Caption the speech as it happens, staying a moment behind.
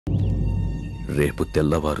రేపు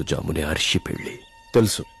తెల్లవారుజామునే హర్షి పెళ్లి.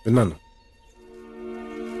 తెలుసు, విన్నాను.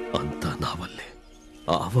 అంతా నా వల్లే.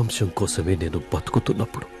 ఆ వంశం కోసమే నేను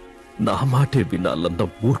బతుకుతున్నప్పుడు నా మాటే వినాలన్న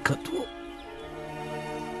మూర్ఖత్వం.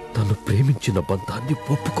 నన్ను ప్రేమించిన బంధాన్ని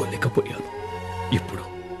ఒప్పుకోలేకపోయాను. ఇప్పుడు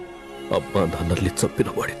అమ్మా నాన్నల్ని చంపిన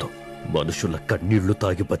వాడితో, మనుషుల కన్నీళ్లు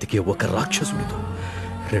తాగి బతికే ఒక రాక్షసుడితో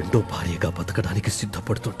రెండో భార్యగా బతకడానికి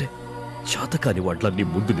సిద్ధపడుతుంటే చాతకాని వాళ్లన్నీ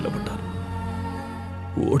ముందు నిలబడ్డాను.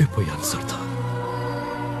 ఓడిపోయాను సర్దార్.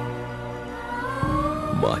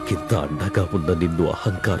 మాకింత అండగా ఉన్న నిన్ను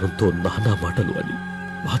అహంకారంతో నానా మాటలు అని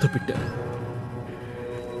బాధ పెట్టాను.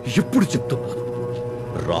 ఇప్పుడు చెప్తున్నాను,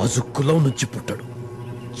 రాజు కులం నుంచి పుట్టడు,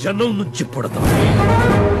 జనం నుంచి పుడతాడు.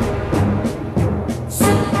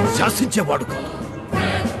 శాసించేవాడు కాదు,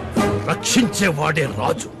 రక్షించేవాడే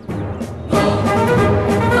రాజు.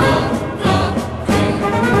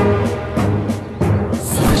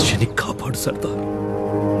 హర్షిని కాపాడు సర్దార్.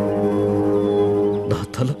 నా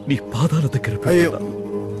తల నీ పాదాల దగ్గర పెట్టాను.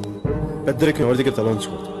 పెద్దరికి ఎవరి దగ్గర తల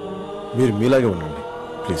ఉంచుకోవద్దు. మీరు మీలాగే ఉండండి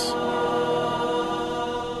ప్లీజ్.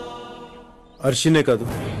 హర్షినే కాదు,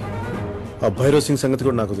 ఆ భైరవ్ సింగ్ సంగతి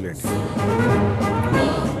కూడా నాకు వదిలేండి.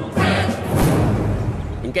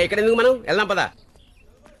 ఇంకా ఇక్కడ ఎందుకు, మనం వెళ్దాం పదా.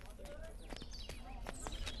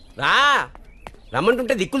 రా,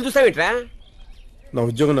 రమ్మంటుంటే దిక్కులు చూస్తావేంట్రా? నా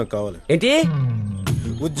ఉద్యోగం నాకు కావాలి. ఏంటి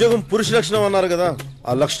ఉద్యోగం పురుష లక్షణం అన్నారు కదా,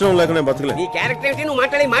 ఆ లక్షణం లేకనే బతకలే. నీ క్యారెక్టర్ ఏంటి? నువ్వు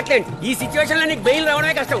మాట్లాడి ఈ సిచ్యువేషన్ లో నీకు బెయిల్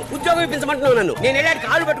రావడమే కష్టం. ఉద్యోగం ఇప్పించమంటున్నావు నన్ను. నేను వెళ్ళాడు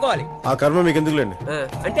కాళ్ళు పట్టుకోవాలి. ఆ కర్మ మీకు ఎందుకులేండి.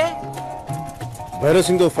 అంటే భైరవ్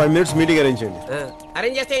సింగ్ తో 5 minutes మీటింగ్ అరేంజ్ చేయండి.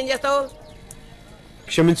 అరేంజ్ చేస్తే ఏం చేస్తావు?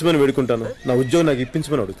 క్షమించమని వేడుకుంటాను. నా ఉద్యోగం నాకు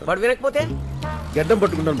ఇప్పించమని అడుగుతాను. వాడు వినకపోతే గడ్డం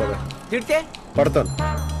పట్టుకుంటాను బాబాయ్. తిడితే పడతాను.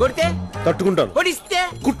 కొడితే తట్టుకుంటాను. కొడిస్తే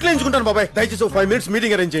కుట్లేంచుకుంటాను బాబాయ్. దయచేసి 5 minutes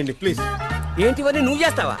మీటింగ్ అరేంజ్ చేయండి ప్లీజ్. ఏంటివన్నీ నువ్వు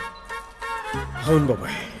చేస్తావా? అవును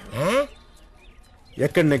బాబాయ్.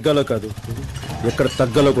 ఎక్కడ నెగ్గాలో కాదు, ఎక్కడ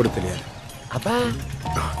తగ్గాలో కూడా తెలియాలి. అబ్బా,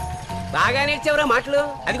 బాగా నేర్చేవరా మాటలు.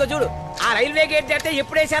 అదిగో చూడు, ఆ రైల్వే గేట్ చేస్తే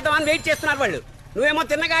ఎప్పుడే శాతం అని వెయిట్ చేస్తున్నారు వాళ్ళు. నువ్వేమో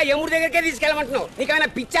తిన్నగా యముడి దగ్గరికే తీసుకెళ్ళమంటున్నావు. నీకేమైనా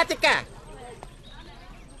పిచ్చా తిక్క?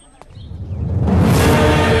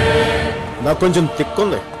 నాకు కొంచెం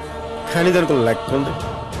తిక్కుంది, కానీ దానికి లెక్క ఉంది.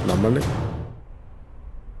 నమ్మండి.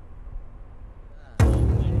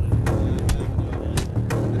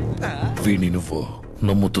 వీణి నువ్వు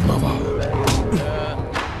నమ్ముతున్నావా?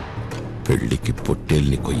 పెళ్లికి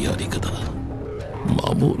పొట్టేల్ని కొయ్యాలి కదా,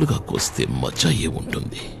 మామూలుగా కోస్తే మజా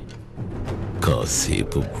ఏముంటుంది.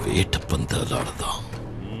 కాసేపు వేట పందాలాడదాం.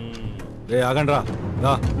 ఆగండి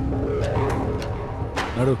రా.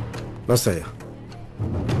 నడు. నమస్తే అయ్యా.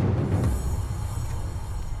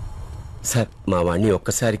 సార్, మా వాణ్ణి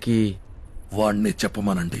ఒక్కసారికి వాణ్ణి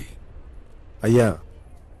చెప్పమానండి. అయ్యా,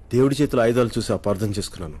 దేవుడి చేతుల ఆయుధాలు చూసి అపార్థం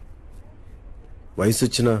చేసుకున్నాను. వయసు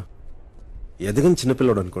వచ్చిన ఎదగని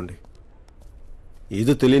చిన్నపిల్లడు అనుకోండి.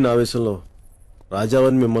 ఏదో తెలియని ఆవేశంలో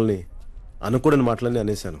రాజావని మిమ్మల్ని అనుకోడని మాటలన్నీ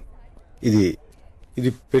అనేశాను. ఇది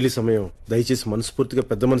పెళ్లి సమయం. దయచేసి మనస్ఫూర్తిగా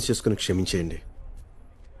పెద్ద మనసు చేసుకుని క్షమించేయండి.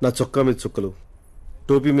 నా చొక్కా మీద చుక్కలు,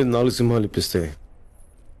 టోపీ మీద 4 సింహాలు ఇప్పిస్తే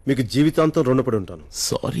మీకు జీవితాంతం రుణపడి ఉంటాను.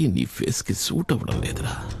 సారీ, నీ ఫేస్ కి సూట్ అవ్వడం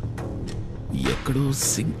లేదురా. ఎక్కడో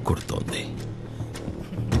సింక్ కొడుతోంది.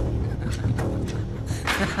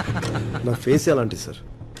 నా ఫేస్ అలాంటిది సార్.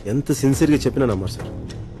 ఎంత సిన్సియర్గా చెప్పినా నమ్మరు సార్.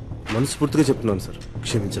 మనస్ఫూర్తిగా చెప్తున్నాను సార్.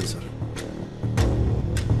 క్షమించండి సార్.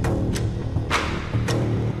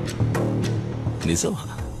 నిజమా?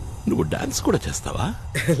 నువ్వు డాన్స్ కూడా చేస్తావా?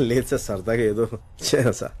 లేదు సార్, సరదాగా ఏదో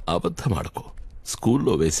చేయను సార్. అబద్ధం ఆడకో.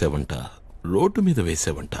 స్కూల్లో వేసావంట, రోడ్డు మీద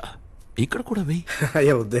వేసావంట, ఇక్కడ కూడా వేయి.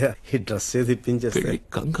 అయ్యా ఉదయ, ఈ డ్రెస్ ఏది ఇప్పించేస్తే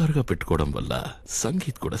కంగారుగా పెట్టుకోవడం వల్ల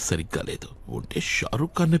సంగీత్ కూడా సరిగ్గా లేదు. ఉంటే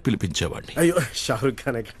షారూక్ ఖాన్ నే పిలిపించేవాడిని. అయ్యో, షారూక్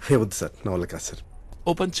ఖాన్ వద్దు సార్, నా వల్ల కాదు సార్.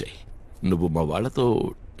 ఓ పని చెయ్యి, నువ్వు మా వాళ్లతో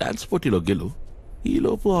డాన్స్ పోటీలో గెలు, ఈ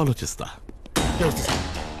లోపు ఆలోచిస్తా.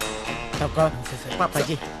 पापा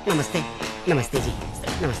जी नमस्ते. नमस्ते जी.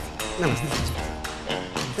 नमस्ते नमस्ते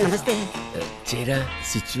नमस्ते. చేరా,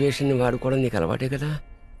 సిచ్యువేషన్ వాడుకోవడం నీకు అలవాటే కదా.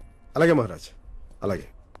 అలాగే మహారాజ్, అలాగే.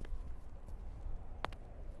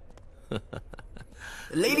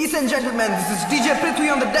 Ladies and gentlemen, this is DJ Prithvi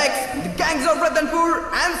on the decks, the gangs of Ratanpur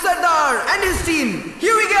and Sardar and his team.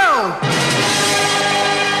 Here we go!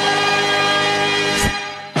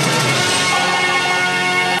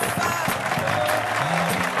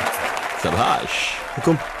 సభాష్.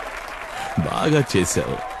 హుకుం. బాగా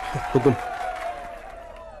చేశావు. హుకుం.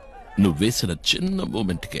 నువ్వు వేసిన చిన్న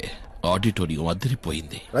మూమెంట్కే ఆడిటోరియం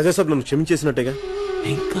అదిరిపోయింది. రాజాసాబ్ నన్ను క్షమించేసినట్టేగా?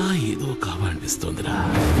 ఇంకా ఏదో కావాలనిపిస్తోందిరా.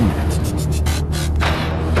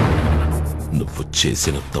 నువ్వు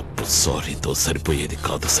చేసిన తప్పు సారీతో సరిపోయేది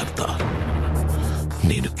కాదు సర్దార్.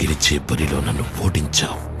 నేను గెలిచే బరిలో నన్ను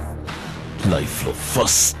ఓడించావు. లైఫ్ లో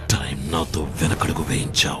ఫస్ట్ టైం నాతో వెనకడుగు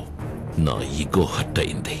వేయించావు. నా ఈగో హట్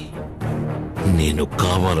అయింది. నేను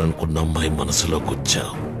కావాలనుకున్న అమ్మాయి మనసులో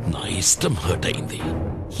కూర్చావు. నా ఇష్టం హర్ట్ అయింది.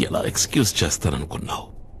 ఎలా ఎక్స్క్యూజ్ చేస్తాననుకున్నావు?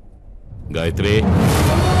 గాయత్రి,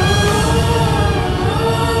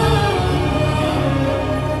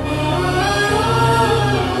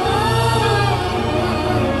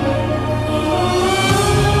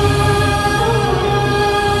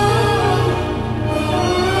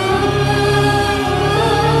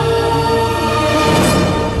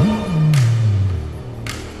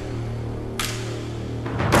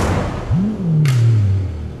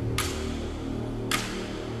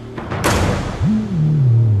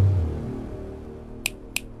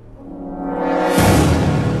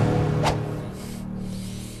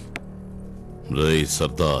 రే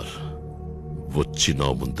సర్దార్, వచ్చి నా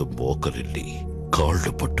ముందు మోకరిల్లి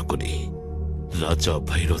కాళ్ళు పట్టుకుని, రాజా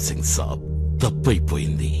భైరవ్ సింగ్ సాబ్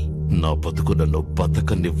తప్పైపోయింది, నా బతుకు నన్ను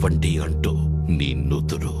బతకనివ్వండి అంటూ నీ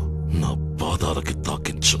నుదురు నా పాదాలకి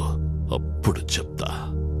తాకించు. అప్పుడు చెప్తా.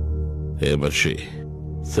 ఏ మర్షి,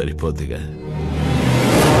 సరిపోద్దిగా?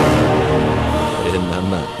 ఏ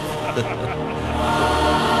నాన్న,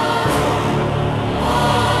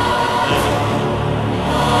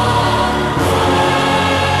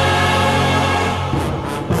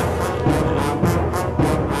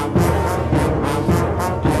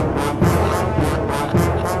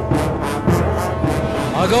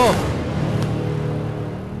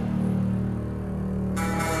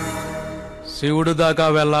 శివుడు దాకా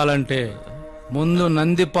వెళ్ళాలంటే ముందు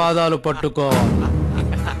నంది పాదాలు పట్టుకోవాలి.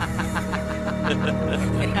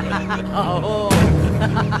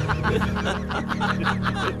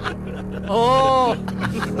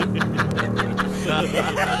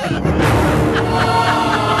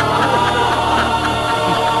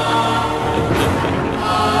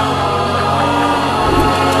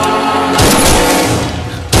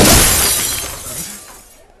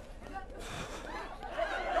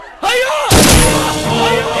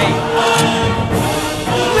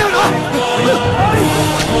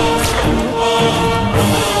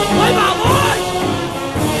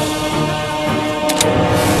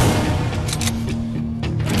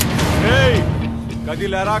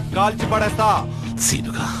 కదిలేరా కాల్చి పడేస్తా.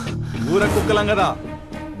 సీనుగా, ఊర కుక్కలం కదా,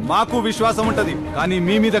 మాకు విశ్వాసం ఉంటది, కానీ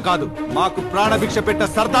మీ మీద కాదు. మాకు ప్రాణభిక్ష పెట్ట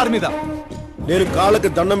సర్దార్ మీద. నేను కాళ్ళకి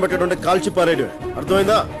దండం పెట్టడం కాల్చి పారేడు,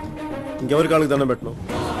 అర్థమైందా? ఇంకెవరి కాళ్ళకి దండం పెట్టను,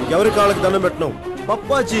 ఇంకెవరి కాళ్ళకి దండం పెట్టను.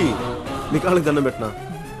 పప్పాజీ, మీ కాళ్ళకి దండం పెట్టినా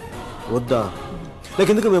వద్దా?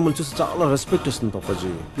 నాకు ఎందుకు మిమ్మల్ని చూసి చాలా రెస్పెక్ట్ వస్తుంది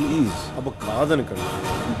పప్పాజీ, ప్లీజ్. అబ్బా కాదనకండి.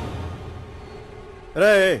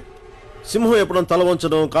 రే, సింహం ఎప్పుడో తల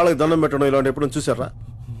వంచడం, కాళ్ళకి దండం పెట్టడం ఇలాంటి ఎప్పుడో చూసారా?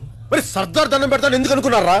 మరి సర్దార్ దండం పెడతాను ఎందుకు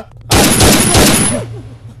అనుకున్నారా?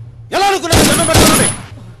 ఎలా అనుకున్నారు దండం పెడతానని?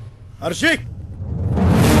 హర్షి,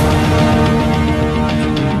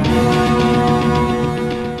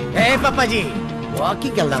 పప్పాజీ,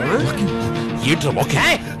 వాకింగ్ వెళ్దామా? ఏంట్రా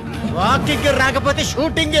వాకింగ్? వాకింగ్ రాకపోతే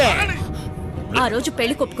షూటింగే. ఆ రోజు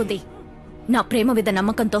పెళ్లి కొప్పుకుంది నా ప్రేమ మీద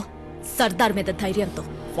నమ్మకంతో, సర్దార్ మీద ధైర్యంతో.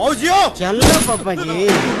 ఫౌజియో, చల్లో పప్పాజీ.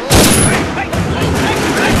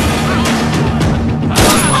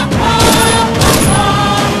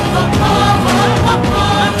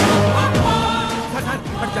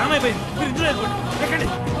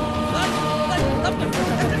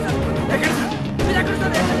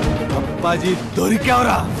 అప్పాజీ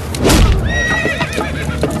దొరికావరా?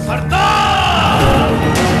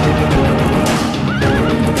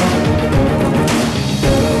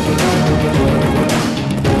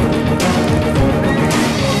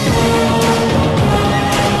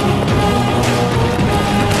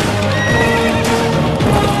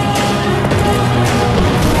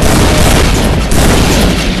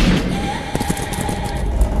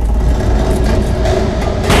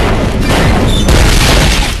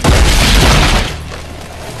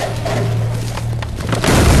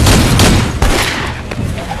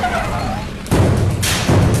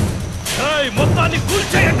 మొత్తాన్ని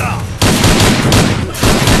కూల్చేయండి.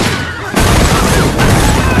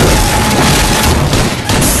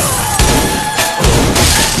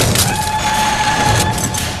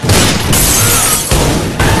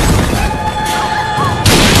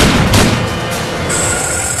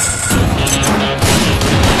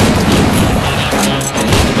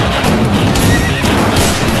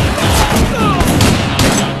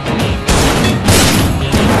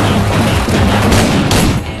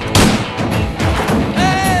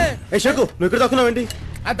 షేకు, నువ్వు ఇక్కడ దాక్కున్నావేంటి?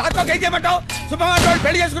 దాంతో ఏం చేయమంటావు? శుభమాటోడు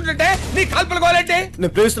పెళ్లి చేసుకుంటుంటే నీ కాల్పులు కోలేంటి?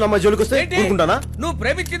 నేను ప్రేమిస్తున్న అమ్మాయి జోలికి వస్తే ఊరుకుంటానా? నువ్వు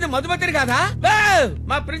ప్రేమించింది మధుమతిని కాదా?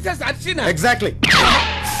 మా ప్రిన్సెస్ అర్చన. ఎగ్జాక్ట్లీ.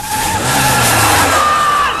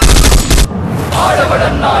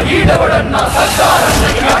 ఆడవడన్నా ఈడవడన్నా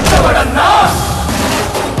సర్దారన్నకి అడ్డవడన్నా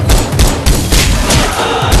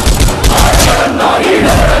ఆడవడన్నా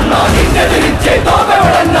ఈడవడన్నా నిన్నెదిరించే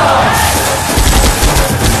తోపెవడన్నా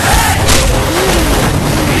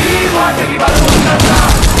ఈ మాటకి బలముందన్నా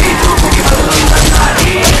ఈ చూపుకి బలముందన్నా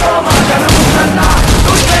నీతో మాటనుందన్నా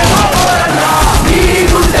నువ్వేమో పోరన్నా నీ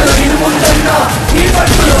గుండెలు నిలుముందన్నా నీ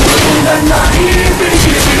పట్టులు ముందన్నా నీ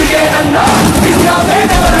పిడికి పిడిగేనన్నా నిన్న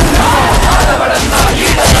వేదవరన్నా ఆడవడన్నా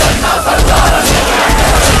ఈడవడన్నా సర్దారన్నకి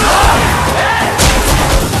అడ్డవడన్నా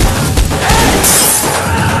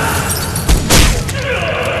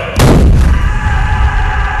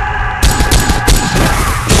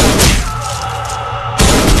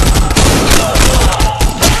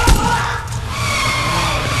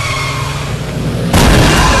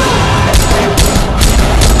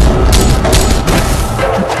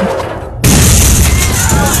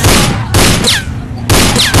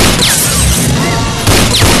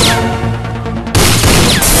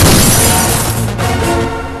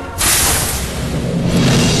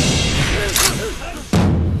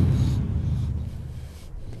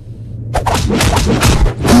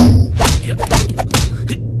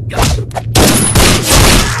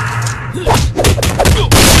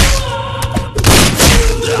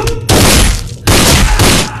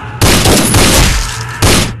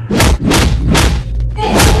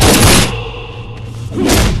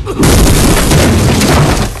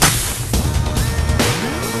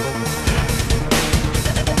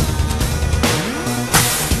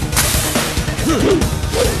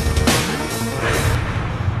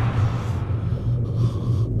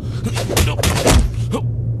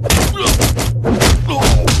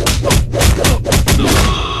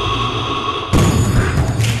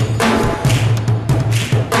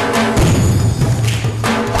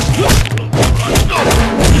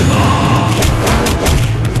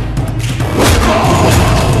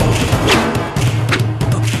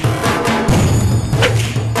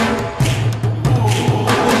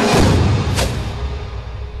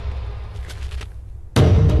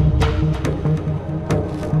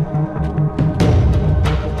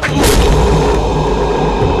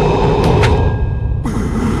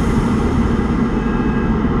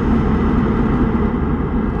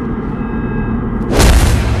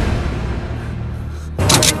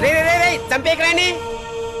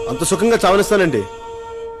అంత సుఖంగా చావనిస్తానండి.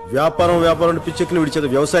 వ్యాపారం వ్యాపారం పిచ్చెక్కిన విడిచేత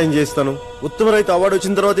వ్యవసాయం చేస్తాను. ఉత్తమ రైతు అవార్డు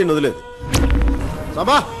వచ్చిన తర్వాత ఈయన వదిలేదు.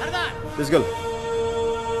 సభా తీసుకెళ్ళండి.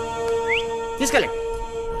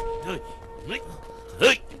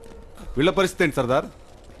 వీళ్ళ పరిస్థితి ఏంటి సర్దార్?